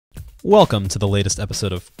Welcome to the latest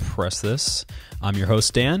episode of PressThis. I'm your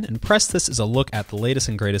host, Dan, and PressThis is a look at the latest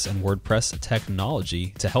and greatest in WordPress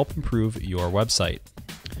technology to help improve your website.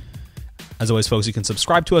 As always, folks, you can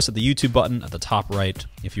subscribe to us at the YouTube button at the top right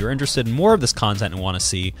if you're interested in more of this content and want to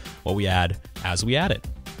see what we add as we add it.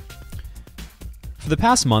 For the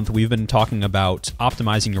past month, we've been talking about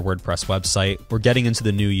optimizing your WordPress website. We're getting into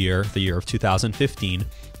the new year, the year of 2015,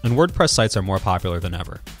 and WordPress sites are more popular than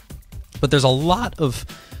ever. But there's a lot of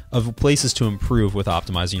places to improve with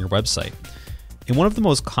optimizing your website. And one of the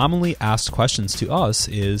most commonly asked questions to us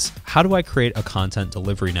is, how do I create a content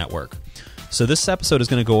delivery network? So this episode is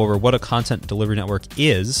going to go over what a content delivery network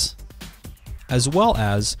is, as well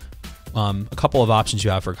as a couple of options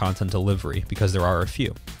you have for content delivery, because there are a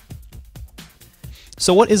few.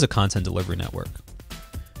 So what is a content delivery network?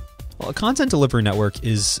 Well, a content delivery network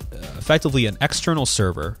is effectively an external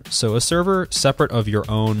server, so a server separate of your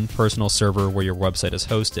own personal server where your website is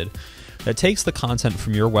hosted, that takes the content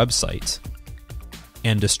from your website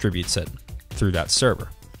and distributes it through that server.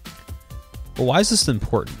 Well, why is this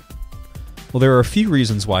important? Well, there are a few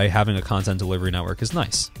reasons why having a content delivery network is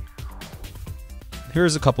nice.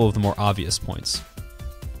 Here's a couple of the more obvious points.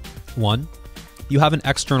 One, you have an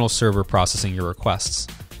external server processing your requests.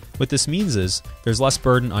 What this means is there's less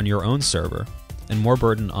burden on your own server and more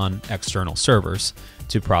burden on external servers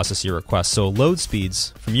to process your requests. So load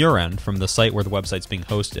speeds from your end, from the site where the website's being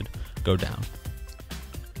hosted, go down.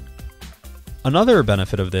 Another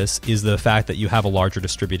benefit of this is the fact that you have a larger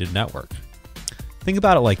distributed network. Think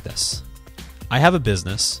about it like this. I have a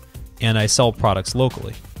business and I sell products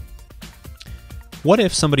locally. What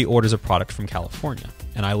if somebody orders a product from California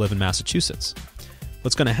and I live in Massachusetts?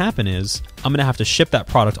 What's going to happen is I'm going to have to ship that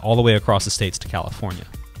product all the way across the states to California.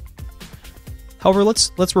 However,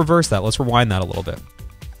 let's reverse that. Let's rewind that a little bit.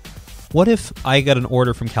 What if I got an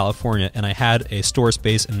order from California and I had a store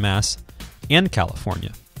space in Mass and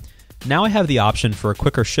California? Now I have the option for a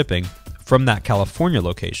quicker shipping from that California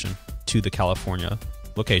location to the California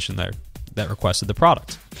location that requested the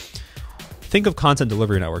product. Think of content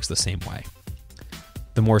delivery networks the same way.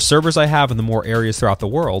 The more servers I have and the more areas throughout the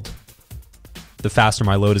world, the faster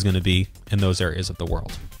my load is going to be in those areas of the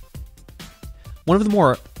world. One of the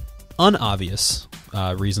more unobvious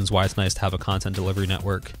reasons why it's nice to have a content delivery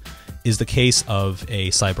network is the case of a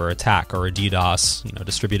cyber attack or a DDoS,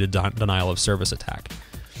 distributed denial of service attack.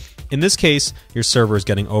 In this case, your server is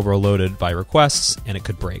getting overloaded by requests and it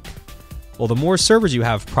could break. Well, the more servers you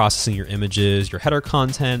have processing your images, your header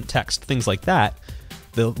content, text, things like that,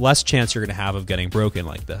 the less chance you're going to have of getting broken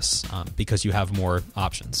like this because you have more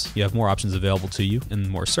options. You have more options available to you and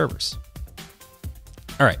more servers.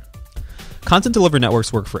 All right. Content delivery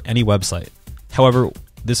networks work for any website. However,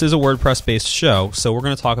 this is a WordPress-based show, so we're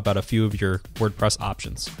going to talk about a few of your WordPress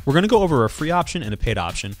options. We're going to go over a free option and a paid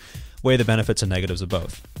option, weigh the benefits and negatives of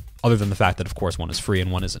both, other than the fact that, of course, one is free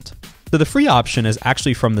and one isn't. So the free option is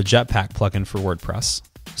actually from the Jetpack plugin for WordPress.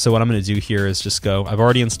 So what I'm going to do here is just go, I've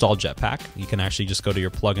already installed Jetpack. You can actually just go to your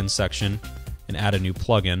plugin section and add a new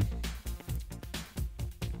plugin.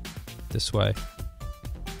 This way.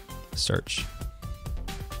 Search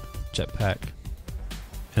Jetpack.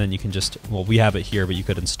 And then you can just, well, we have it here, but you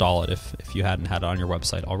could install it if you hadn't had it on your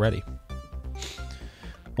website already.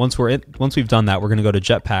 Once we've done that, we're going to go to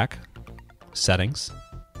Jetpack, Settings.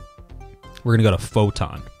 We're going to go to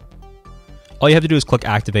Photon. All you have to do is click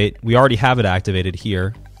Activate. We already have it activated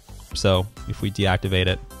here. So if we deactivate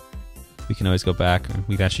it, we can always go back and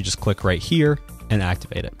we can actually just click right here and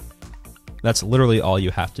activate it. That's literally all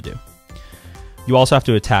you have to do. You also have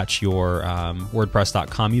to attach your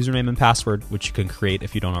WordPress.com username and password, which you can create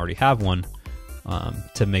if you don't already have one,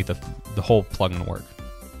 to make the whole plugin work.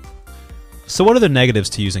 So what are the negatives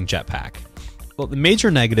to using Jetpack? Well, the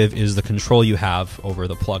major negative is the control you have over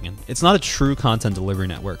the plugin. It's not a true content delivery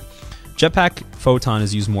network. Jetpack Photon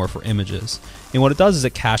is used more for images, and what it does is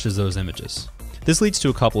it caches those images. This leads to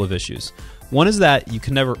a couple of issues. One is that you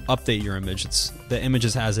can never update your image. The image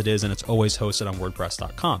is as it is, and it's always hosted on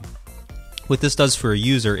WordPress.com. What this does for a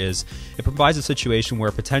user is it provides a situation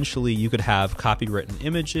where potentially you could have copywritten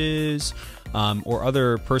images or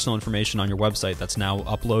other personal information on your website that's now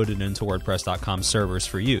uploaded into WordPress.com servers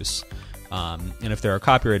for use. And if there are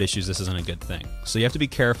copyright issues, this isn't a good thing. So you have to be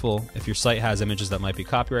careful if your site has images that might be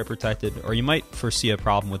copyright protected, or you might foresee a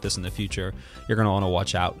problem with this in the future. You're going to want to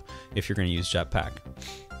watch out if you're going to use Jetpack.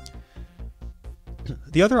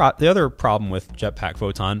 The other problem with Jetpack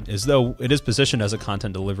Photon is, though it is positioned as a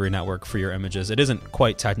content delivery network for your images, it isn't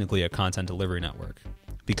quite technically a content delivery network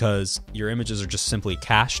because your images are just simply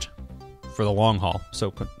cached for the long haul,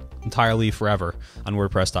 so entirely forever on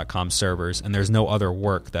WordPress.com servers, and there's no other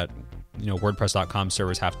work that WordPress.com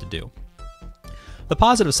servers have to do. The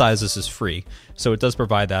positive side is this is free, so it does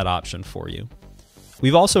provide that option for you.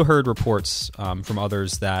 We've also heard reports from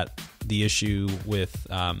others that the issue with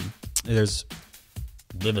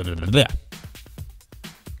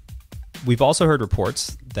We've also heard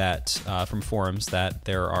reports that from forums that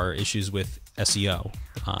there are issues with SEO,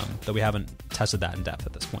 though we haven't tested that in depth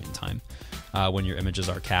at this point in time, when your images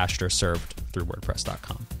are cached or served through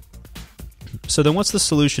WordPress.com. So then what's the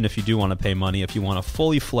solution if you do want to pay money, if you want a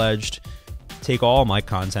fully fledged, take all my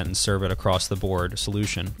content and serve it across the board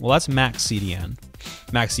solution? Well, that's MaxCDN.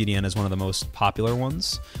 MaxCDN is one of the most popular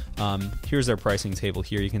ones. Here's their pricing table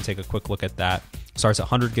here. You can take a quick look at that. Starts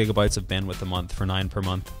at 100 gigabytes of bandwidth a month for $9 per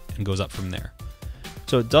month and goes up from there.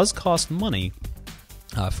 So it does cost money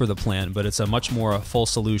for the plan, but it's a much more full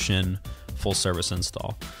solution, full service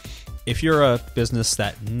install. If you're a business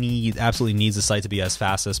that absolutely needs the site to be as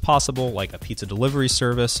fast as possible, like a pizza delivery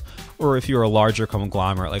service, or if you're a larger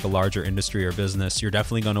conglomerate, like a larger industry or business, you're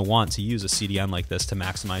definitely going to want to use a CDN like this to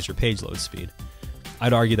maximize your page load speed.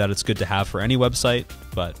 I'd argue that it's good to have for any website,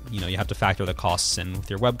 but you have to factor the costs in with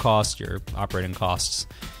your web costs, your operating costs.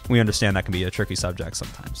 We understand that can be a tricky subject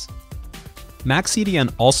sometimes.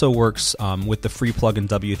 MaxCDN also works with the free plugin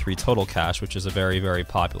W3 Total Cache, which is a very, very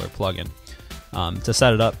popular plugin. To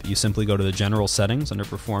set it up, you simply go to the general settings under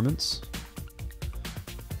performance,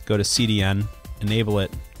 go to CDN, enable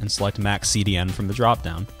it, and select MaxCDN from the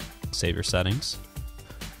dropdown. Save your settings.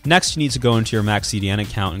 Next, you need to go into your MaxCDN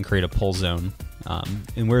account and create a pull zone.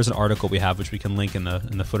 And where's an article we have, which we can link in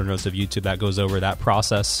the footer notes of YouTube, that goes over that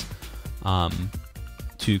process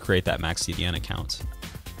to create that MaxCDN account.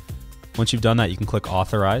 Once you've done that, you can click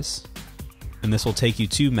Authorize, and this will take you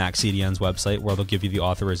to MaxCDN's website where they'll give you the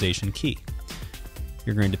authorization key.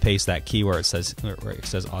 You're going to paste that key where it says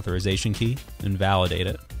authorization key and validate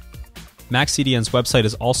it. MaxCDN's website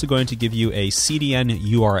is also going to give you a CDN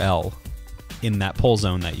URL in that pull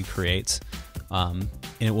zone that you create, and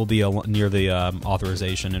it will be near the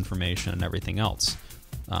authorization information and everything else.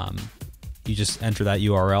 You just enter that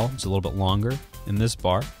URL. It's a little bit longer in this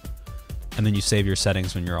bar, and then you save your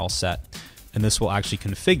settings when you're all set. And this will actually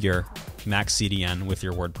configure MaxCDN with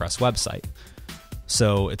your WordPress website.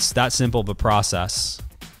 So it's that simple of a process.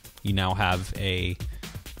 You now have a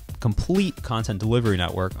complete content delivery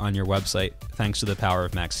network on your website thanks to the power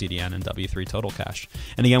of MaxCDN and W3 Total Cache.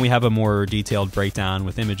 And again, we have a more detailed breakdown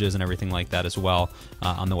with images and everything like that as well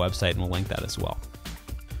on the website, and we'll link that as well.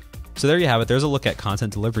 So there you have it. There's a look at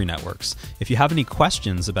content delivery networks. If you have any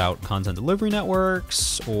questions about content delivery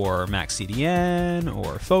networks or MaxCDN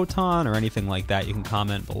or Photon or anything like that, you can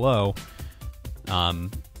comment below on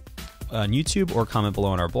YouTube or comment below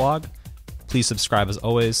on our blog. Please subscribe as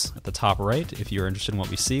always at the top right if you're interested in what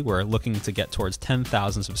we see. We're looking to get towards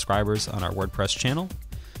 10,000 subscribers on our WordPress channel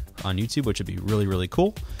on YouTube, which would be really, really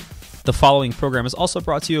cool. The following program is also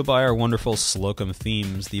brought to you by our wonderful Slocum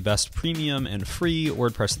Themes, the best premium and free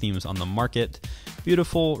WordPress themes on the market.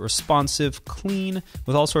 Beautiful, responsive, clean,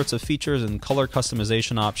 with all sorts of features and color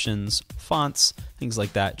customization options, fonts, things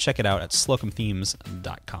like that. Check it out at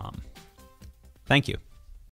slocumthemes.com. Thank you.